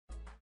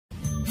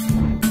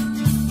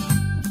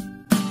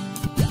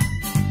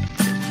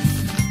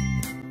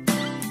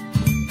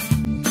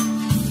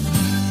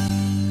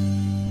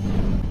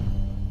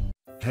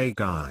Hey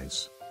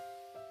guys.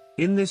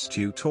 In this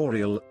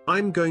tutorial,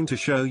 I'm going to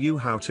show you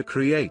how to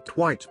create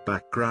white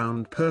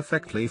background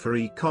perfectly for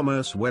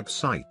e-commerce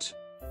website.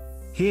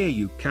 Here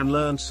you can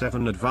learn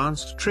 7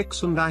 advanced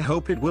tricks and I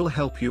hope it will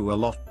help you a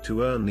lot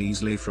to earn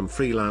easily from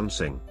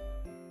freelancing.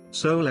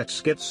 So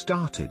let's get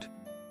started.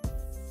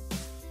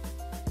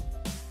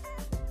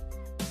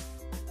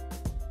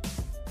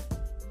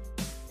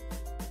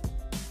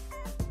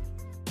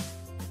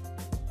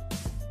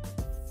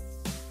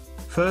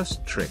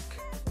 First trick.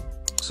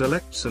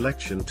 Select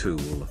Selection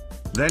tool,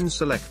 then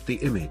select the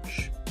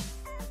image.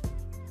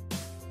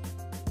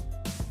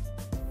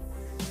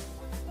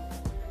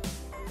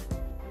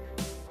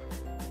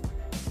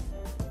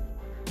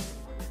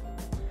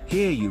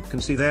 Here you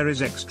can see there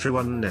is extra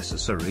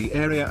unnecessary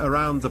area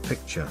around the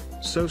picture,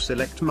 so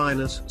select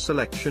minus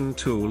Selection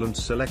tool and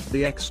select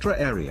the extra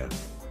area.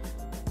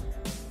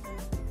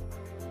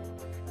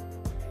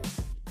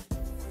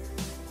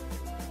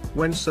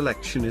 When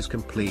selection is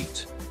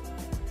complete,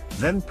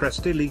 then press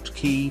Delete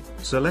key,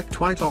 select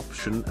white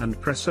option and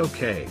press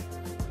OK.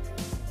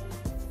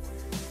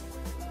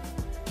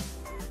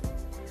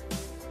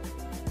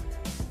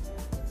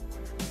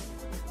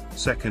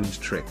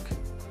 Second trick.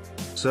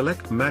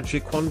 Select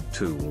Magic Wand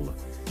tool,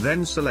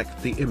 then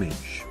select the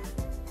image.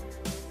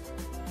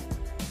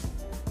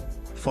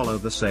 Follow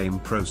the same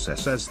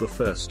process as the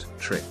first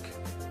trick.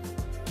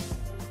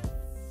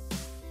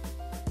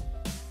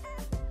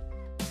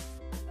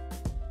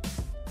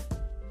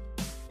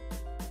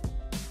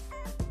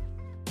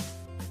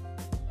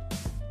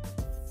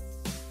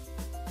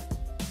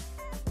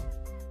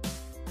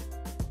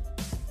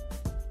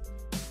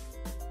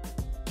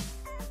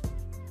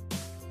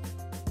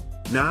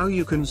 Now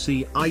you can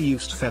see I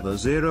used feather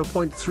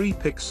 0.3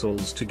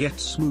 pixels to get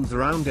smooth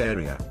round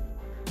area.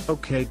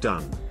 Okay,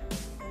 done.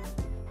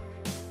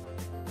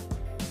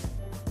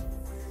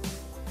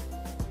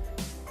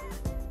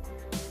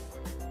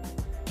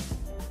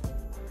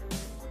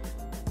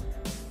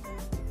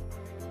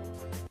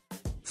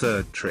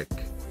 Third trick.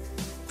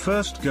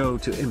 First go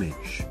to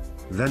image,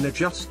 then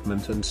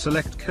adjustment and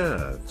select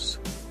curves.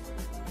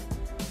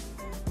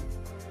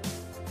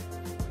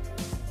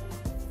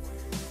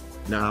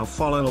 Now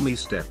follow me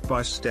step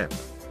by step.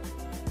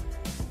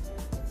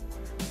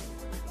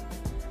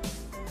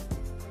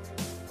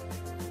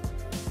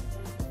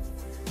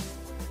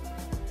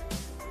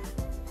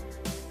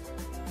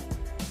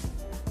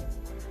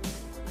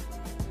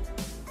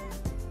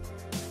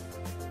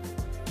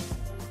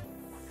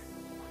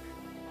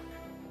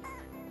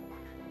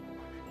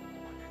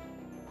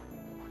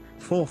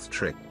 Fourth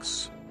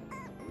tricks.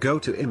 Go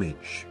to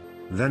image,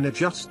 then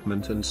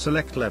adjustment and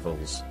select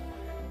levels.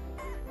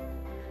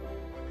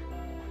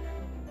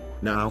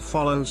 Now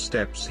follow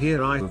steps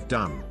here I have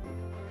done.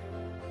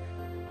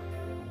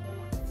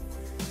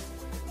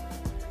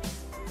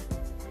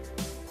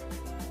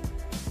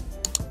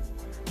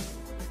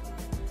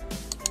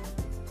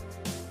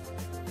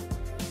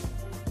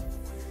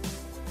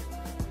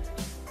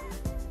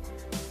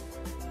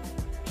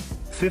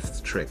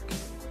 Fifth trick.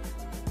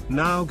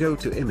 Now go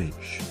to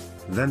image,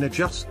 then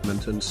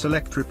adjustment and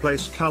select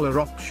replace color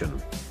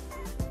option.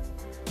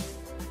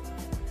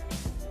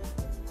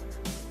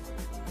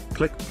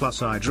 Click plus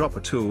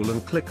eyedropper tool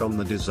and click on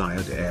the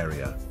desired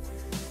area.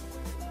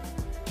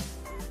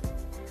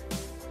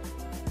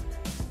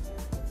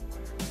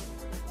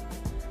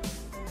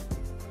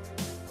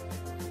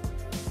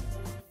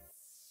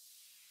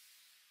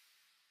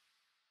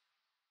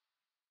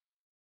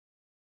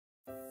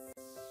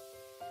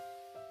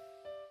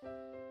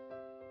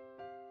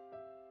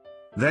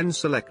 Then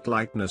select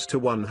lightness to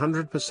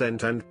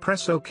 100% and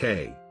press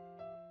OK.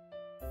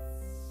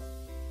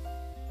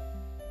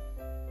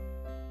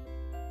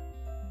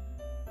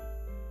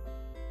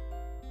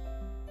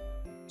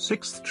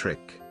 Sixth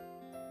trick.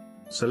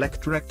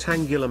 Select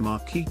rectangular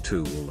marquee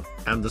tool,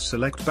 and the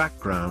select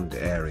background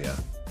area.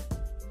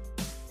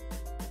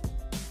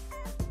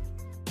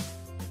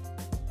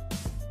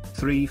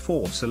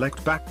 3/4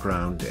 select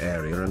background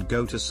area and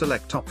go to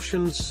select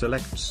options,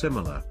 select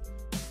similar.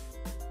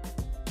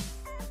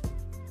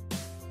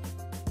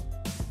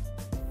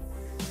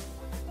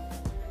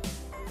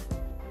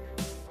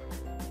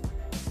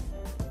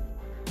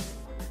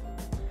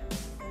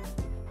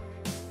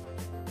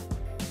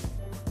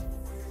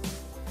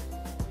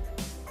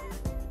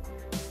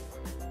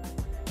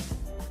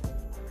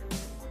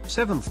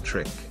 Seventh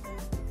trick.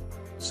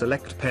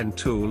 Select pen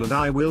tool and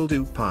I will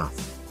do path.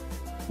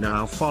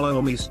 Now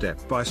follow me step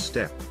by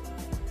step.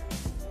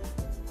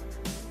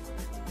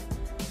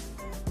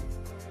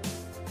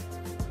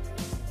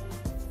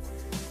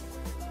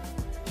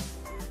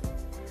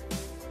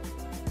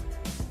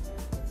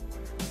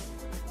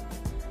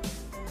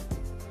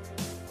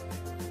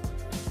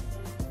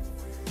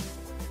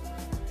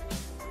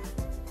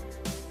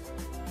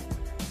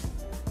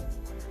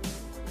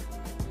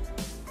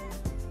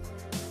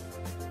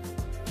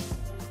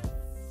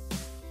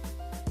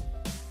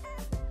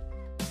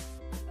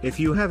 If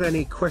you have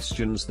any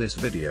questions this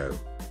video,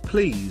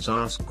 please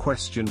ask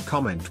question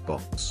comment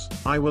box,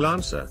 I will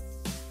answer.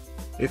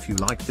 If you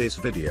like this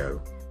video,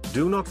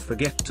 Do not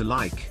forget to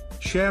like,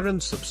 share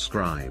and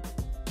subscribe.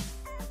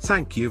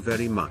 Thank you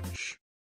very much.